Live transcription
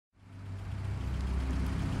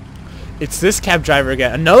It's this cab driver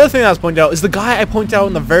again. Another thing that was pointed out is the guy I pointed out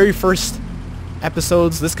in the very first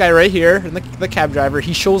episodes. This guy right here, the cab driver.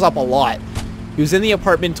 He shows up a lot. He was in the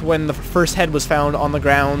apartment when the first head was found on the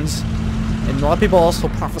grounds. And a lot of people also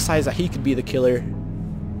prophesize that he could be the killer.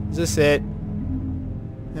 Is this it?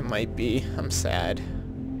 It might be. I'm sad.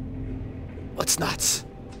 What's nuts?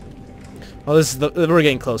 Oh, this is we're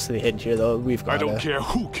getting close to the end here, though. We've got. I don't care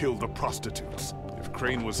who killed the prostitutes. If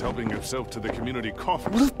Crane was helping himself to the community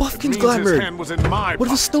coffin, what if Buffkin's his glamour? hand was in my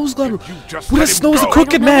What if Snow's glamour? pocket. What if Snow's a I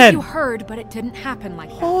crooked don't know man? what you heard, but it didn't happen like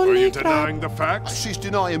that. Are Holy you crap. denying the facts? She's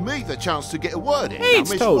denying me the chance to get a word in. Hey, Now, it's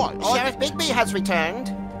Miss Toad. White, Sheriff Bigby has returned.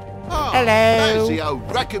 Hello. There's the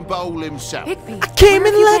old wrecking bowl himself. Bigby, I came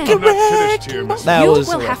where in have like you a been? I'm not finished here, wreck. Miss. That You was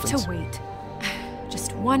will a have reference. to wait.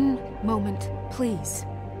 Just one moment, please.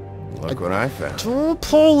 Look what I found. Don't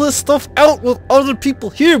pull this stuff out with other people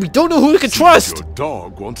here. We don't know who we can trust. Your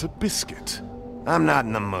dog wants a biscuit. I'm not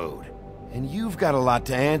in the mood. And you've got a lot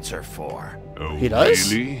to answer for. Oh, He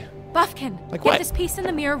does? really? Buffkin, Like get what? this piece in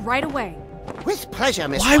the mirror right away. With pleasure,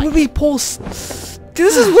 Miss Why White. would we pull? This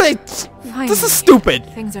is what. This Finally, is stupid.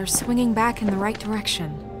 Things are swinging back in the right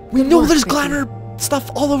direction. We know work, there's Bigby. glamour stuff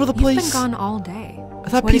all over the You've been place. gone all day.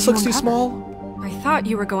 That What piece did you looks too uncover? small. I thought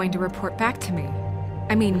you were going to report back to me.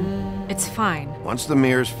 I mean, it's fine. Once the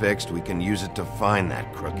mirror's fixed, we can use it to find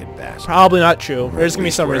that crooked bastard. Probably not true. Or There's at gonna be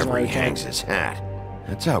least some reason wherever why we he hangs can't. his hat.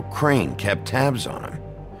 That's how Crane kept tabs on him.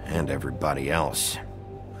 And everybody else.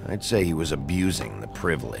 I'd say he was abusing the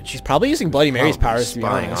privilege. He's probably using Bloody Mary's Probably powers to be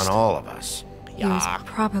spying honest. on all of us. He was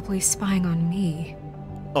probably spying on me.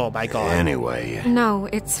 Oh my god. Anyway, No,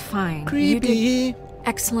 it's fine. You Creepy. did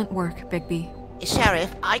excellent work, Bigby.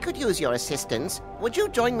 Sheriff, I could use your assistance. Would you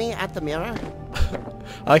join me at the mirror?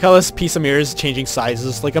 I like how this piece of mirror is changing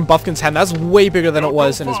sizes. Like in Buffkin's hand, that's way bigger than it Don't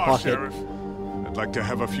was go in his far, pocket. Sheriff. I'd like to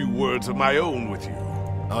have a few words of my own with you.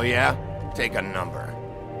 oh yeah? Take a number.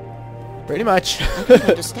 Pretty much. I don't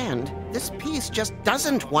understand. This piece just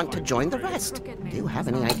doesn't want to join the rest. Do you have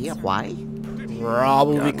any idea why?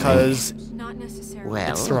 Probably because Not necessarily.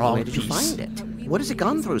 Well, It's the wrong where did you piece. find it? What has it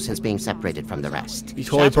gone through since being separated from the rest? He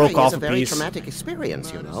totally broke Shattering off is a a very piece. traumatic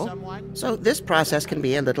experience, you know. So this process can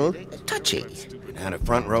be a little touchy. Had a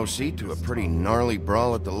front row seat to a pretty gnarly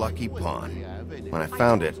brawl at the Lucky Pond. When I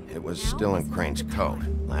found it, it was still in Crane's coat.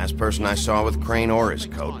 Last person I saw with Crane or his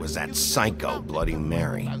coat was that psycho Bloody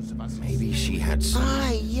Mary. Maybe she had some...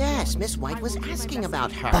 Ah, yes, Miss White was asking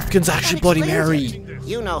about her. Buffkin's actually That Bloody explains Mary. it.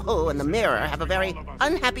 You know who and the mirror have a very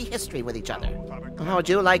unhappy history with each other. How would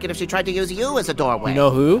you like it if she tried to use you as a doorway? you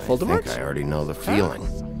know who? I think Voldemort? I already know the feeling.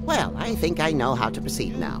 Well, I think I know how to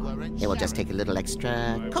proceed now. It will just take a little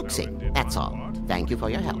extra coaxing, that's all. Thank you for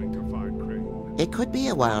your help. It could be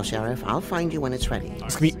a while, Sheriff. I'll find you when it's ready.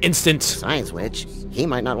 It's gonna be instant. Besides which, he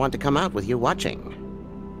might not want to come out with you watching.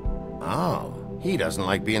 Oh, he doesn't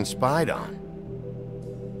like being spied on.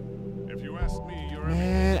 If you ask me, you're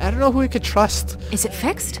Man, I don't know who we could trust. Is it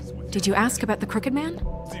fixed? Did you ask about the crooked man?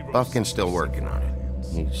 Buffkin's still working on it.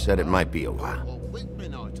 He said it might be a while.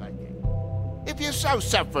 If you're so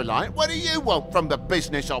self-reliant, what do you want from the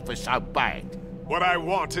business office so bad? What I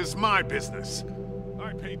want is my business.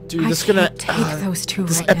 I paid Dude, I this is gonna. can't take those two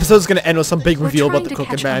This right episode's gonna end with some big now. reveal We're about the trying to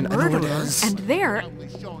crooked catch man. a I know what it murderer, is. and they're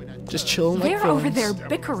Just chilling like they're over friends. there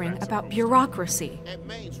bickering about bureaucracy.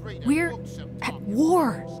 We're at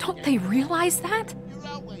war. Don't they realize that?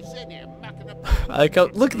 I like how,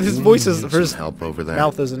 look at his voices. Need His some help over there.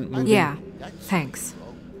 mouth isn't moving. Yeah. Thanks.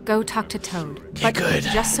 Go talk to Toad. But good.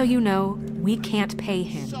 just so you know, we can't pay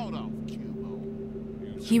him.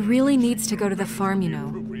 He really needs to go to the farm, you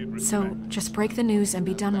know. So just break the news and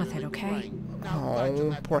be done with it, okay?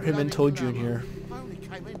 Oh, poor him and Toad Jr.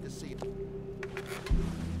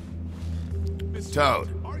 Toad,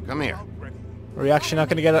 come here. Are we actually not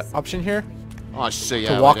gonna get an option here? I see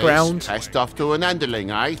To how walk it is. around? Passed off to an underling,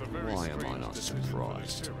 eh? Why am I not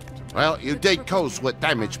surprised? Well, you did cause what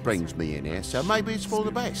damage brings me in here, so maybe it's for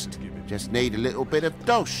the best. Just need a little bit of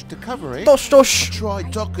dosh to cover it. Dosh, dosh.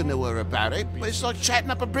 Tried talking to her about it, but it's like chatting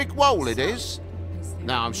up a brick wall, it is.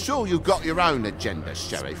 Now, I'm sure you've got your own agenda,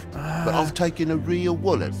 Sheriff, but I've taken a real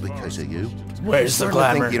wallet because of you. Where's the I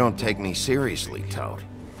glamour? think you don't take me seriously, Toad.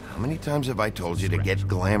 How many times have I told you to get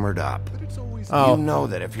glamored up? Oh. You know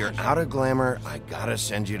that if you're out of glamour, I gotta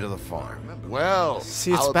send you to the farm. Well,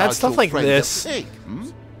 See, it's how bad about stuff your like friend the this. pig, hmm?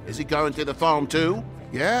 Is he going to the farm too?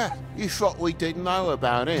 Yeah, you thought we didn't know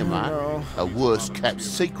about him, huh? A worse-kept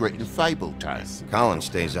secret in Fabletown. Colin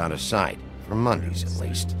stays out of sight, for Mondays at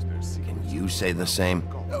least. Can you say the same?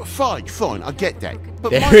 Fine, fine, I get that.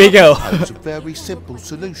 But There my we go. proposal a very simple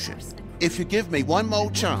solution. If you give me one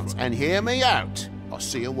more chance and hear me out, I'll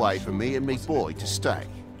see a way for me and me boy to stay.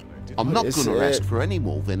 I'm not going to ask for any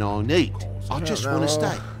more than I need. I just want to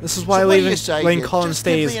stay. This is why so Lane Collins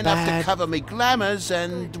stays give me enough bad. to cover me glamours,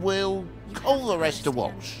 and we'll call the rest a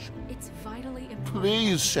wash. It's vitally important.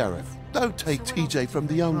 Please, Sheriff, don't take TJ from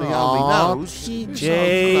the only Aw, knows.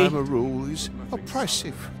 TJ. Glamour rule is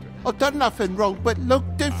oppressive. I've done nothing wrong but look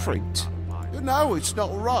different. You know it's not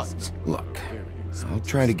right. Look, I'll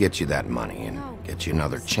try to get you that money and get you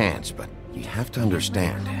another chance, but you have to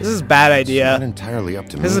understand. This is a bad It's not idea. entirely up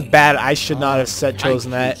to me. This is bad. I should not have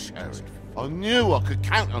chosen that. Thank you, Sheriff. I knew I could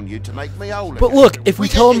count on you to make me whole. But look, if we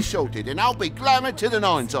tell get him, this sorted, and I'll be glamour to the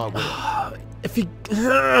nines, I will.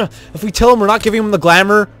 if we tell him we're not giving him the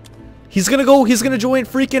glamour, he's gonna join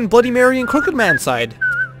freaking Bloody Mary and Crooked Man's side.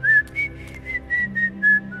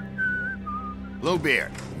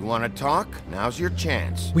 Bluebeard, you want to talk? Now's your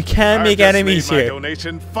chance. We can't make I've just enemies made my here.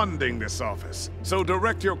 donation funding this office, so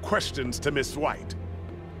direct your questions to Miss White.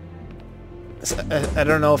 I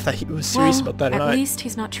don't know if he was serious about that or at not. least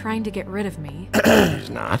he's not trying to get rid of me. He's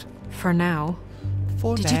not. For now.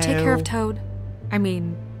 For Did you take care of now. Toad? I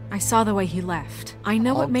mean, I saw the way he left. I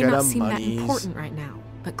know I'll it may get not him seem that monies. important right now,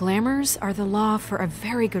 but glamours are the law for a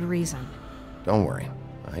very good reason. Don't worry.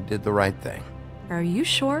 I did the right thing. Are you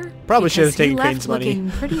sure? Probably should have Because he taken left Crane's money.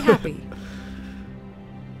 looking pretty happy.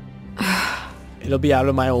 It'll be out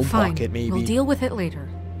of my own Fine, pocket, maybe. we'll deal with it later.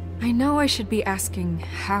 I know I should be asking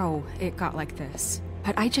how it got like this,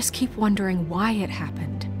 but I just keep wondering why it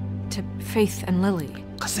happened. To Faith and Lily.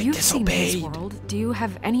 'Cause they You've seen his disobeyed. world. Do you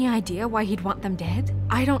have any idea why he'd want them dead?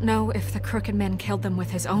 I don't know if the Crooked Man killed them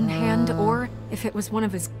with his own hand or if it was one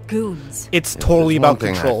of his goons. It's totally There's one about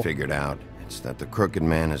thing control. I figured out. It's that the Crooked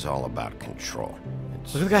Man is all about control.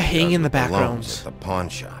 It's Look at the guy hanging in the what belongs background. at the pawn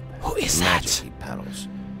shop. Who is The that? magic he peddles.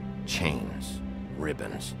 Chains,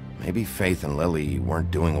 ribbons. Maybe Faith and Lily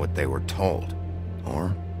weren't doing what they were told.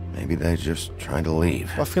 Or maybe they just tried to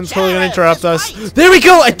leave. Buffkin's totally gonna interrupt us. There we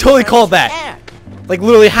go! I totally called that! Like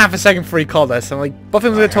literally half a second before he called us. I'm like,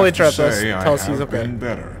 Buffin's gonna totally interrupt us. Tell us he's have okay. been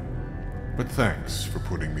better. But thanks for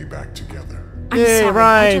putting me back together. I'm Yay, sorry,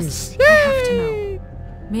 rhymes. I have to know.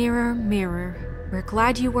 Mirror, mirror, we're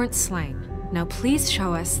glad you weren't slain. Now please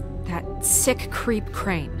show us that sick creep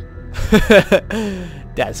Crane.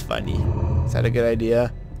 That's funny. Is that a good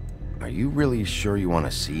idea? Are you really sure you want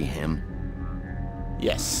to see him?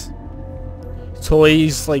 Yes. Totally,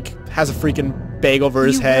 he's like, has a freaking bag over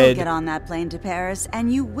his You will head. get on that plane to Paris,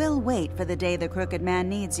 and you will wait for the day the Crooked Man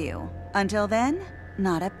needs you. Until then,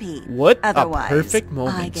 not a peep. What a Otherwise, perfect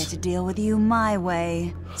moment. I get to deal with you my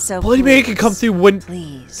way. So Bloody Mary can come through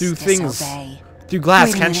please through things. disobey. Through glass,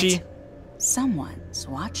 Wait a can't minute. she? Someone's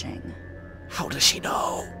watching. How does she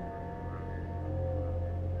know?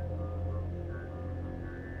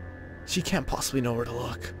 She can't possibly know where to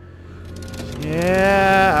look.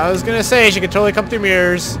 Yeah, I was gonna say she could totally come through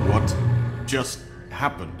mirrors. What just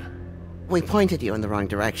happened? We pointed you in the wrong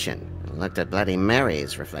direction. Looked at Bloody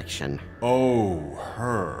Mary's reflection. Oh,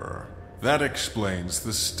 her. That explains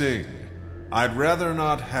the sting. I'd rather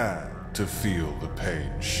not have to feel the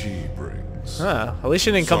pain she brings. Huh, at least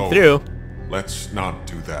she didn't come So, through. Let's not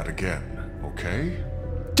do that again, okay?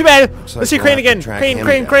 Too bad! Looks Let's like see we'll Crane have to again! track Crane, him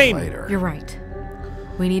Crane, down Crane! later. You're right.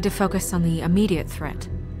 We need to focus on the immediate threat,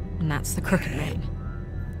 and that's the Crooked Man.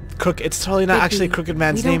 It's totally not actually Bigby, Crooked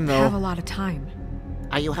Man's we name, don't have a though. lot of time.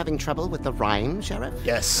 Are you having trouble with the rhyme, Sheriff?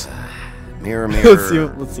 Yes. Mirror,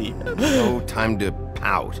 mirror. Let's see. No time to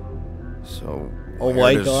pout. So, Oh where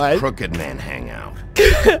my does God. Crooked Man hang out?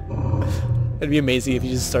 It'd be amazing if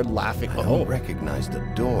you just started laughing. I Oh. don't recognize the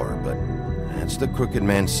door, but that's the Crooked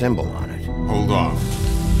Man symbol on it. Hold on.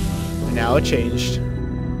 Now it changed.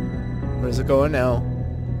 Where's it going now?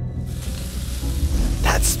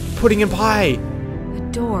 That's pudding and pie! The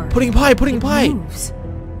door. Pudding pie, pudding it pie! moves.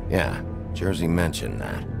 Yeah, Jersey mentioned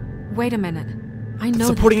that. Wait a minute. I know It's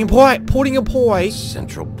a that pudding and door. pie! Pudding and pie!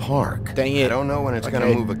 Central Park. Dang it. I don't know when it's Okay.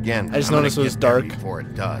 gonna move again. I just I'm gonna noticed it was get there dark. before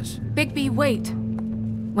it does. Bigby, wait.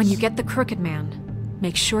 When you get the Crooked Man,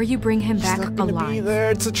 make sure you bring him back not gonna be alive.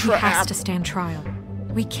 there, it's a He has trap. to stand trial.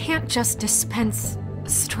 We can't just dispense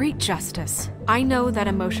street justice. I know that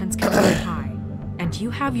emotions can run high, and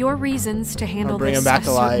you have your reasons to handle bring this him back a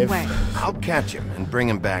certain alive. way. I'll catch him and bring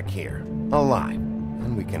him back here, alive.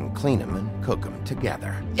 And we can clean him and cook him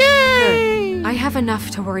together. Good. I have enough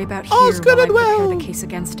to worry about here All's good while I and well. prepare the case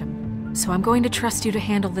against him. So I'm going to trust you to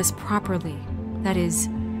handle this properly. That is,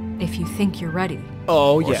 if you think you're ready.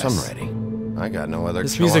 Oh, Of course yes. I'm ready. I got no other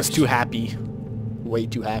This choice. music's too happy. Way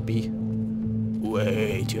too happy.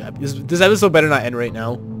 Way too happy. This episode better not end right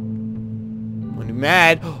now. I'm gonna be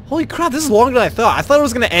mad. Holy crap, this is longer than I thought. I thought it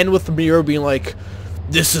was gonna end with the mirror being like,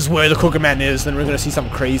 this is where the Crooked Man is, then we're gonna see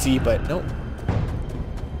something crazy, but nope.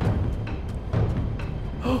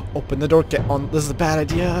 Open the door. Get on. This is a bad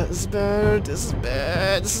idea. This is bad. This is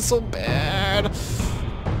bad. This is so bad.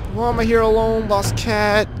 Why am I here alone? Lost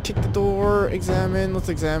cat. Kick the door. Examine. Let's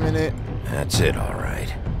examine it. That's it, all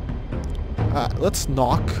right. Let's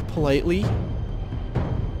knock politely.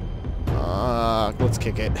 Let's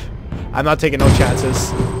kick it. I'm not taking no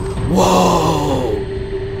chances. Whoa!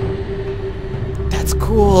 That's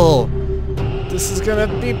cool. This is gonna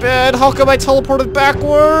be bad. How come I teleported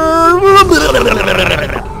backward?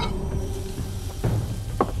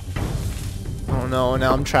 Oh no,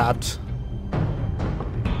 now I'm trapped.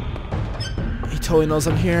 He totally knows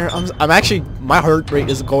I'm here. I'm actually, my heart rate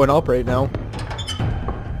is going up right now.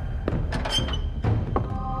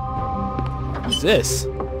 Who's this?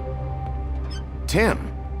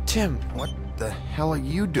 Tim. Tim. What the hell are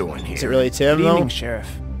you doing here? Is it really Tim, Good though? evening, Sheriff.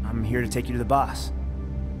 I'm here to take you to the boss.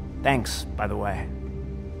 Thanks, by the way,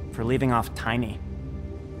 for leaving off Tiny.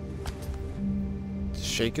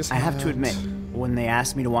 Shake his I hand. have to admit, when they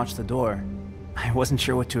asked me to watch the door, I wasn't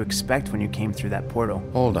sure what to expect when you came through that portal.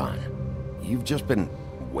 Hold on. You've just been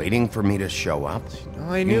waiting for me to show up?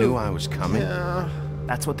 I knew. You knew I was coming? Yeah.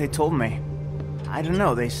 That's what they told me. I don't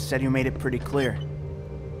know, they said you made it pretty clear.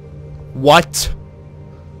 What?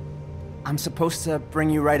 I'm supposed to bring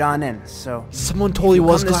you right on in, so... Someone totally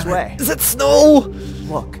was come this glad. way. Is it snow?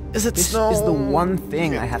 Look, Is it this snow? is the one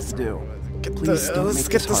thing I have to do. Please don't Let's make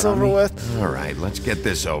get this hard on over me. with. All right, let's get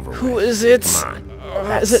this over Who with. is it? Come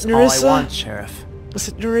on. Is it That's all I Narissa? want, Sheriff. Is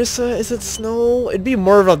it Narissa? Is it Snow? It'd be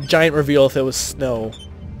more of a giant reveal if it was Snow.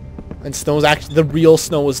 And Snow's actually, the real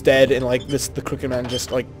Snow was dead, and like the Crooked Man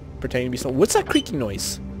just like pretending to be Snow. What's that creaking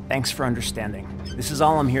noise? Thanks for understanding. This is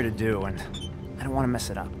all I'm here to do, and I don't want to mess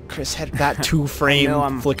it up. Chris had that I two-frame know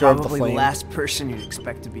I'm flicker of the probably flame. the last person you'd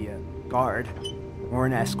expect to be a guard, or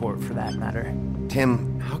an escort for that matter.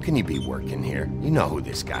 Tim, how can you be working here? You know who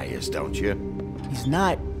this guy is, don't you? He's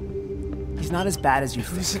not as bad as you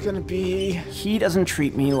think. Who's it gonna be? He doesn't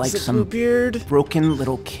treat me like Is it some Bluebeard? broken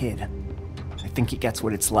little kid. I think he gets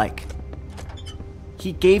what it's like.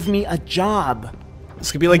 He gave me a job.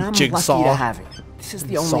 This could be like and I'm Jigsaw. lucky to have it. This is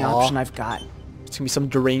the only Saw. option I've got. It's gonna be some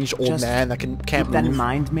deranged old Just man that can't keep that in move.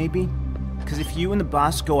 mind, maybe. Because if you and the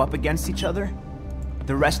boss go up against each other,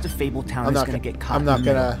 the rest of Fabletown is gonna get caught. I'm not in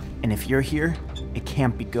the gonna. middle. And if you're here, it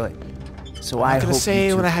can't be good. So I'm I not gonna hope say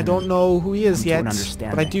you two when I can don't know who he is come to yet, an but I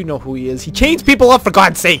understanding. do know who he is. He chains people up, for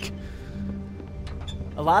God's sake.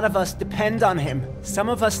 A lot of us depend on him. Some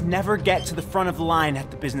of us never get to the front of the line at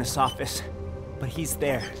the business office. But he's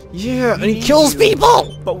there. Yeah, and We he need kills you,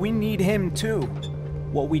 people. But we need him too.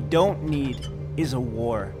 What we don't need is a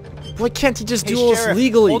war. Why can't he just Hey, do this Sheriff,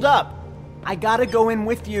 legally? hold up. I gotta go in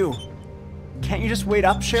with you. Can't you just wait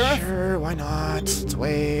up, Sheriff? Sure, why not? Let's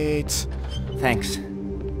wait. Thanks.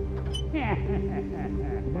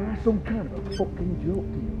 Some kind of a fucking joke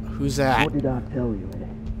to you. Who's that? What did I tell you?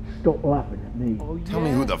 Stop laughing at me. Tell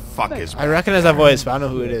me who the fuck is... I recognize that voice, but I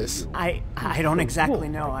don't know who it is. I don't exactly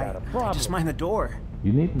know. I just mind the door.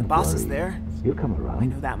 You needn't The boss is worry. there. He'll come I around.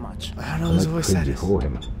 know that much. I don't know whose voice that is. For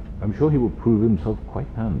him. I'm sure he will prove himself quite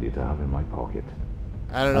handy to have in my pocket.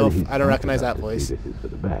 I don't know. I don't recognize that voice. This is for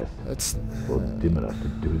the best. Let's Or dim enough to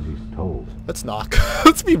do as he's told. let's knock.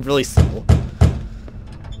 Let's be really simple.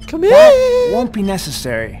 Come in. That won't be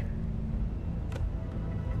necessary.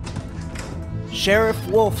 Sheriff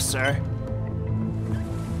Wolf, sir.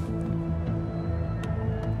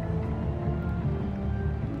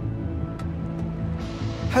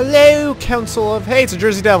 Hello, Council of... Hey, it's a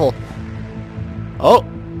Jersey Devil. Oh.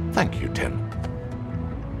 Thank you, Tim.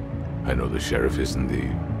 I know the sheriff isn't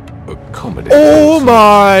the accommodating. Oh person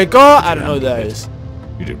my God! I to don't know who that handle is. it.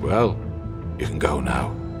 You did well. You can go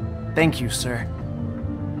now. Thank you, sir.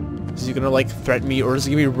 Is he gonna like threaten me, or is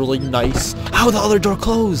he gonna be really nice? How would the other door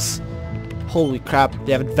close? Holy crap!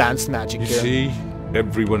 They have advanced magic You here. see,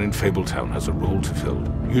 everyone in Fabletown has a role to fill.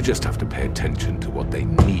 You just have to pay attention to what they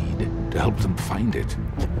need to help them find it.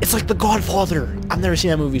 It's like The Godfather. I've never seen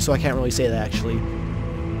that movie, so I can't really say that actually.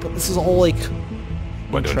 But this is all like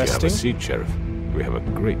Why don't you have a interesting. seat, Sheriff? We have a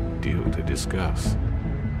great deal to discuss.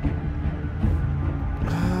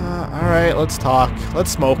 All right, let's talk. Let's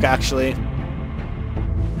smoke, actually.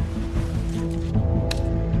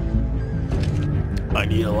 I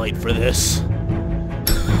need a light for this.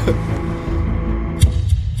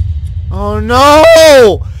 Oh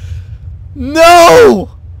no! No!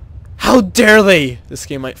 How dare they? This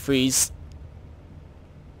game might freeze.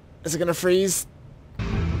 Is it gonna freeze?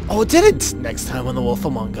 Oh, it didn't! Next time on The Wolf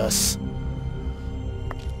Among Us.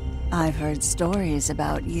 I've heard stories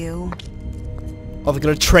about you. Oh, they're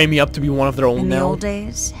gonna train me up to be one of their own In the now. old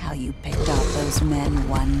days, how you picked off those men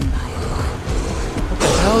one by one. What the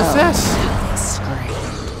hell is this? How they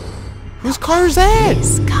screamed. Whose car is that?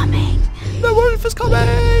 Is coming. The wolf is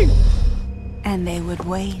coming! And they would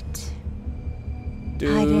wait,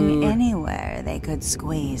 Dude. hiding anywhere they could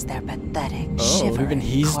squeeze their pathetic, shivering even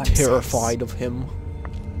he's corpses. terrified of him.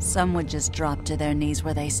 Some would just drop to their knees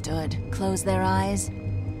where they stood, close their eyes,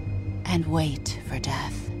 and wait for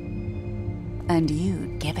death. And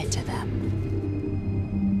you'd give it to them.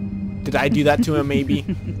 Did I do that to him, maybe?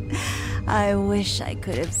 I wish I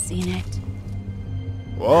could have seen it.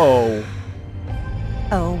 Whoa.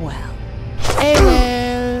 Oh well. Hey,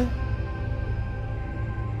 well.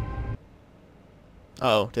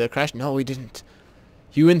 Oh, did it crash? No, we didn't.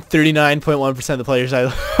 You and 39.1% of the players.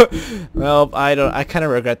 Well, I kind of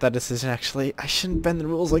regret that decision, actually. I shouldn't bend the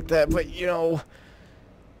rules like that, but, you know.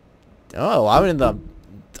 Oh, I'm in the...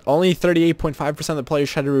 Only 38.5% of the players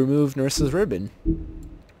tried to remove Nurse's ribbon.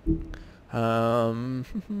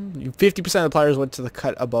 50% of the players went to the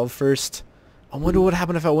cut above first. I wonder what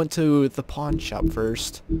happened if I went to the pawn shop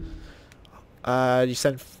first. You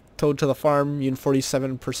sent Toad to the farm. You and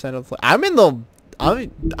 47% of... I'm in the... I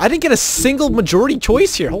didn't get a single majority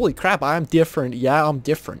choice here. Holy crap, I'm different. Yeah, I'm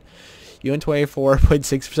different. You and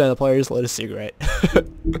 24.6% of the players lit a cigarette.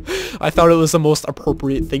 I thought it was the most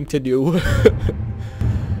appropriate thing to do.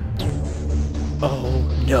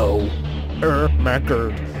 Oh, no. My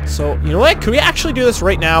God. So, you know what? Can we actually do this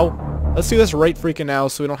right now? Let's do this right freaking now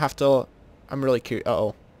so we don't have to... I'm really curious.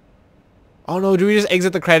 Uh-oh. Oh, no. Do we just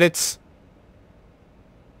exit the credits?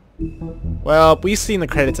 Well, we've seen the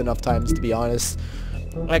credits enough times, to be honest.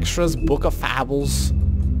 Extras, Book of Fables.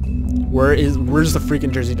 Where's the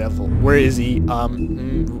freaking Jersey Devil? Where is he?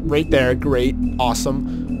 Right there. Great.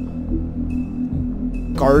 Awesome.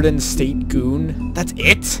 Garden State Goon. That's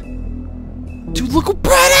it? Dude, look how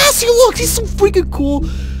badass he looks! He's so freaking cool!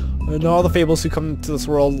 And all the fables who come to this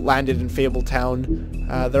world landed in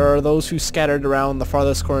Fabletown. There are those who scattered around the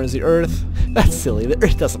farthest corners of the earth. That's silly, the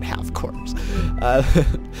earth doesn't have corners.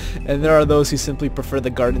 And there are those who simply prefer the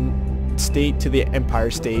Garden State to the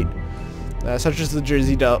Empire State. Such as the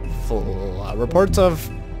Jersey Devil. Reports of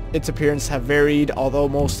its appearance have varied, although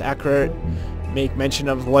most accurate make mention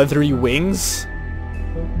of leathery wings.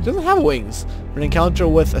 It doesn't have wings. An encounter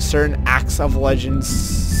with a certain axe of legends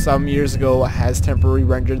some years ago has temporarily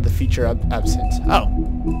rendered the feature absent. Oh.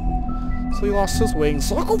 So he lost his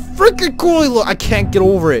wings. Look how freaking cool he looks. I can't get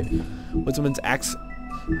over it. Woodsman's axe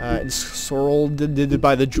ensorcelled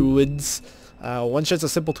by the druids. Once just a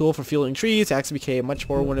simple tool for felling trees, the axe became much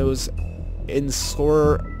more when it was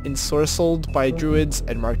ensorcelled by druids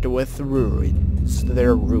and marked with ruins.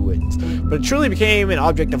 Their ruins. But it truly became an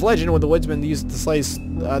object of legend when the woodsman used to slice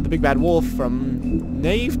the big bad wolf from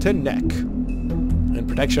nape to neck in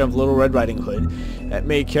protection of Little Red Riding Hood. It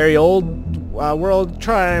may carry old world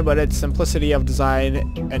charm, but its simplicity of design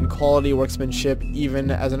and quality workmanship even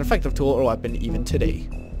as an effective tool or weapon even today.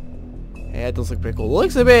 Yeah, it does look pretty cool. It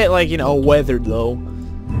looks a bit like, you know, weathered though.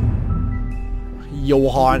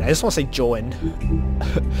 Johan. I just want to say Johan.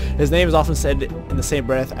 His name is often said in the same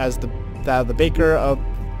breath as the baker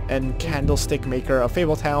and candlestick maker of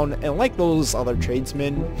Fabletown, and like those other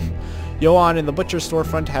tradesmen, Johan in the butcher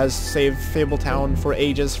storefront has saved Fabletown for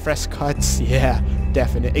ages. Fresh cuts, yeah,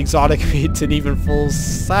 definite. Exotic meats and even full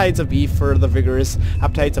sides of beef for the vigorous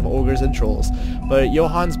appetites of ogres and trolls. But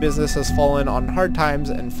Johan's business has fallen on hard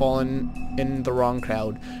times and fallen in the wrong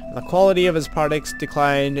crowd. The quality of his products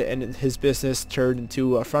declined and his business turned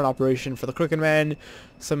into a front operation for the Crooked Man.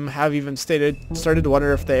 Some have even started to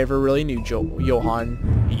wonder if they ever really knew Johan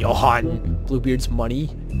Bluebeard's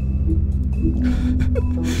money.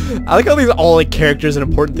 I like how these are all like characters and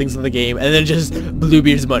important things in the game, and then just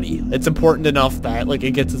Bluebeard's money. It's important enough that like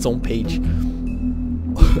it gets its own page.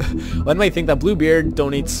 One might think that Bluebeard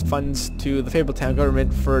donates funds to the Fabletown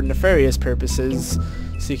government for nefarious purposes,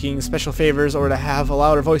 seeking special favors or to have a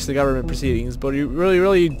louder voice in the government proceedings, but he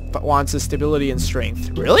really wants his stability and strength.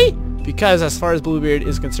 Really? Because as far as Bluebeard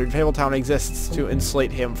is concerned, Fabletown exists to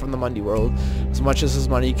insulate him from the Mundy world. As much as his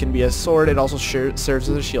money can be a sword, it also serves as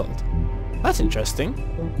a shield. That's interesting.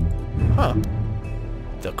 Huh.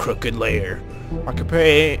 The Crooked Lair.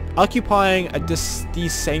 Occupying a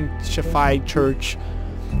desanctified church.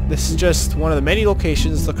 This is just one of the many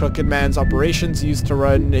locations the Crooked Man's operations used to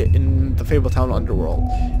run in the Fabletown underworld.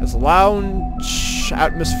 It's a lounge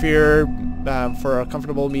atmosphere for a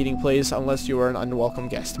comfortable meeting place unless you are an unwelcome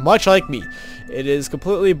guest. Much like me. It is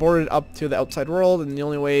completely boarded up to the outside world, and the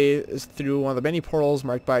only way is through one of the many portals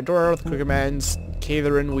marked by a door with the Crooked Man's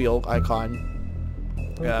Catherine wheel icon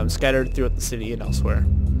scattered throughout the city and elsewhere.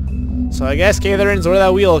 So I guess Catherine's where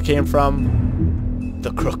that wheel came from.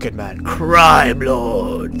 The Crooked Man, crime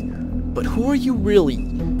lord. But who are you really,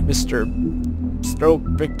 Mr. stroke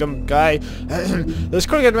victim guy. This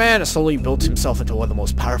crooked man slowly built himself into one of the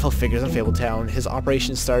most powerful figures in Fabletown. His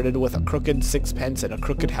operation started with a crooked sixpence and a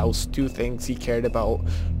crooked house, two things he cared about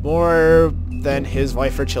more than his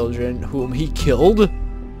wife or children, whom he killed.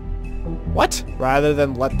 What? Rather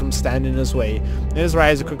than let them stand in his way. In his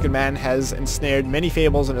rise, the crooked man has ensnared many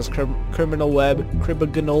fables in his criminal web,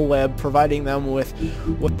 providing them with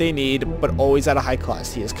what they need, but always at a high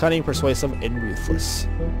cost. He is cunning, persuasive, and ruthless.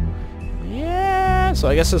 Yeah, so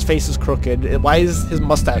I guess his face is crooked. Why is his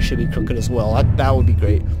mustache should be crooked as well? That would be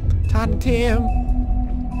great. Tim.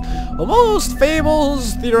 Well, most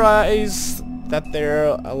fables theorize that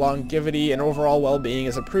their longevity and overall well-being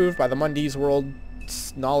is improved by the Mundy's world's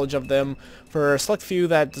knowledge of them. For a select few,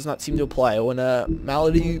 that does not seem to apply. When a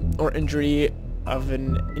malady or injury of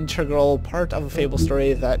an integral part of a fable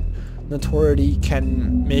story, that notoriety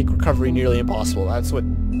can make recovery nearly impossible. That's what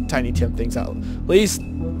Tiny Tim thinks out. At least,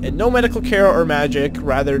 and no medical care or magic,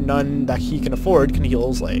 rather none that he can afford, can heal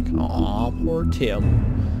his leg. Aw, poor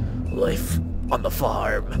Tim. Life on the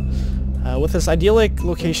farm. With this idyllic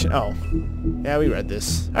location... Oh. Yeah, we read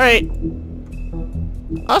this. Alright.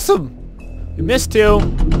 Awesome. We missed two.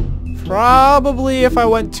 Probably if I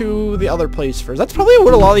went to the other place first. That's probably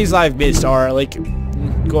what a lot of these I've missed are, like,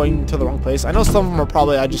 going to the wrong place. I know some of them are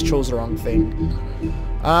probably I just chose the wrong thing.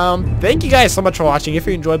 Thank you guys so much for watching. If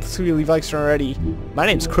you enjoyed, please leave likes already. My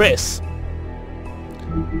name's Chris.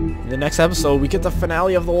 In the next episode, we get the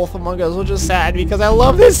finale of The Wolf Among Us, which is sad because I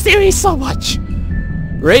love this series so much.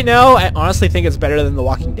 Right now, I honestly think it's better than The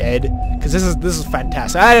Walking Dead because this is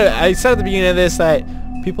fantastic. I said at the beginning of this that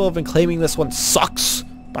people have been claiming this one sucks,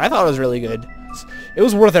 but I thought it was really good. It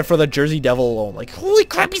was worth it for the Jersey Devil alone. Like, holy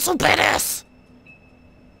crap, he's so badass!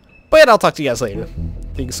 But yeah, I'll talk to you guys later.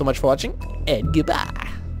 Thank you so much for watching, and goodbye.